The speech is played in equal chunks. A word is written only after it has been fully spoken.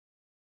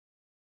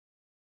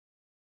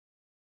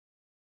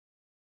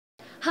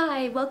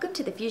Hi, welcome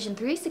to the Fusion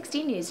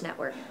 360 News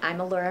Network.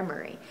 I'm Alora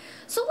Murray.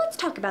 So let's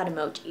talk about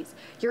emojis.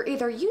 You're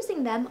either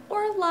using them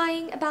or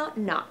lying about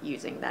not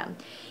using them.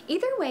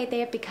 Either way, they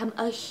have become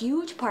a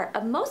huge part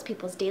of most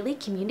people's daily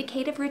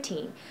communicative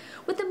routine.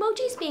 With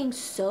emojis being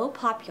so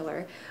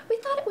popular, we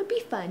thought it would be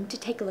fun to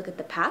take a look at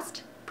the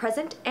past,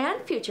 present,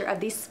 and future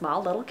of these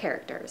small little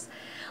characters.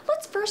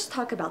 Let's first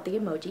talk about the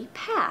emoji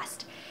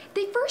past.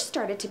 They first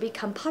started to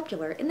become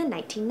popular in the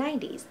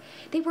 1990s.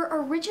 They were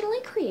originally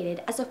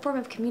created as a form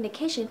of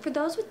communication for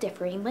those with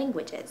differing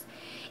languages.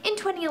 In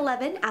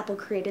 2011, Apple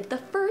created the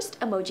first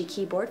emoji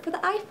keyboard for the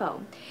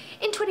iPhone.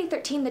 In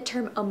 2013, the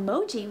term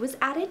emoji was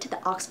added to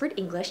the Oxford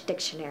English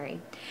Dictionary.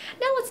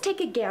 Now let's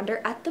take a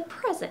gander at the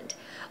present.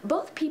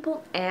 Both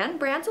people and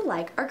brands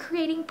alike are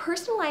creating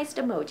personalized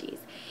emojis.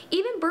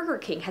 Even Burger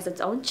King has its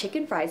own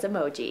chicken fries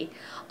emoji.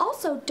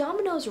 Also,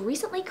 Domino's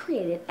recently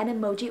created an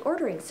emoji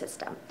ordering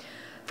system.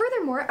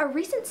 Furthermore, a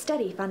recent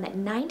study found that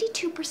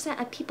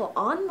 92% of people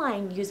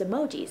online use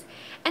emojis,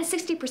 and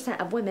 60%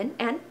 of women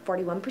and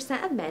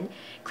 41% of men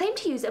claim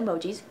to use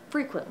emojis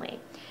frequently.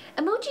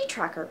 Emoji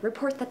Tracker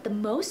reports that the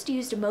most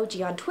used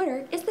emoji on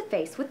Twitter is the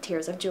face with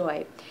tears of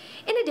joy.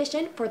 In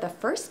addition, for the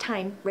first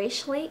time,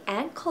 racially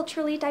and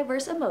culturally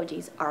diverse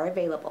emojis are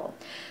available.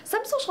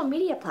 Some social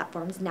media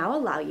platforms now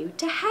allow you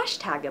to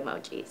hashtag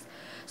emojis.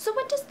 So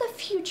what does the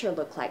future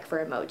look like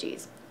for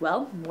emojis?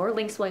 Well, more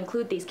links will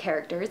include these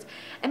characters.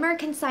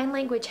 American Sign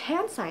Language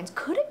hand signs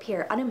could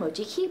appear on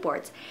emoji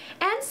keyboards,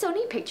 and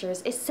Sony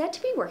Pictures is said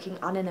to be working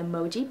on an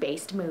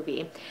emoji-based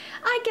movie.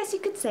 I guess you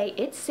could say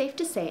it's safe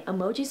to say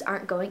emojis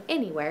aren't going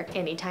anywhere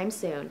anytime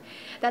soon.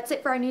 That's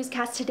it for our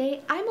newscast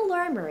today. I'm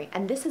Alora Murray,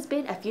 and this has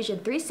been a Fusion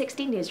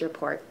 360 News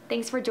Report.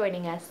 Thanks for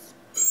joining us.